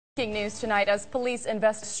Breaking news tonight as police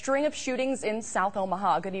invest a string of shootings in South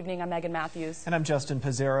Omaha. Good evening, I'm Megan Matthews. And I'm Justin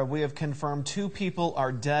Pizzera. We have confirmed 2 people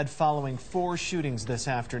are dead following 4 shootings this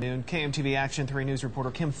afternoon. KMTV Action 3 News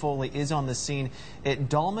reporter Kim Foley is on the scene at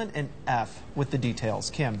Dahlman and F with the details.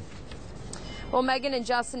 Kim. Well, Megan and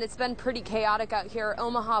Justin, it's been pretty chaotic out here.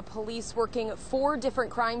 Omaha police working 4 different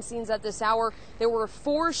crime scenes at this hour. There were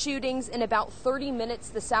 4 shootings in about 30 minutes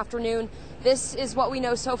this afternoon. This is what we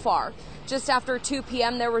know so far. Just after 2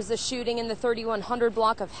 p.m., there was a shooting in the 3100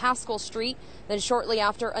 block of Haskell Street. Then shortly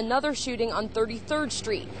after, another shooting on 33rd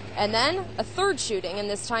Street. And then a 3rd shooting, and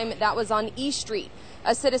this time that was on E Street.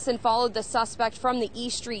 A citizen followed the suspect from the E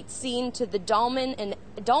Street scene to the Dahlman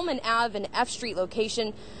Ave and F Street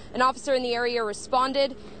location. An officer in the area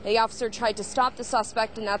responded. The officer tried to stop the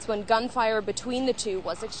suspect, and that's when gunfire between the two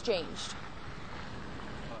was exchanged.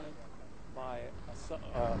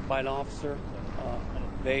 By an officer,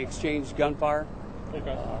 they exchanged gunfire.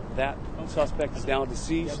 That suspect is now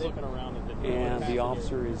deceased, and the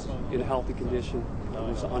officer is in healthy condition,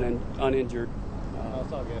 is uninjured.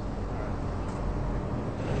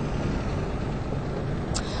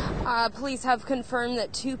 Police have confirmed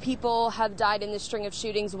that 2 people have died in this string of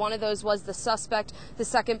shootings. One of those was the suspect. The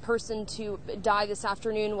second person to die this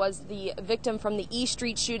afternoon was the victim from the E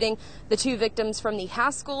Street shooting. The 2 victims from the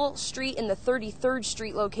Haskell Street and the 33rd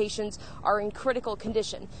Street locations are in critical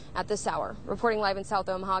condition at this hour. Reporting live in South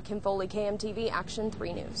Omaha, Kim Foley, KMTV Action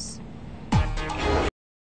 3 News.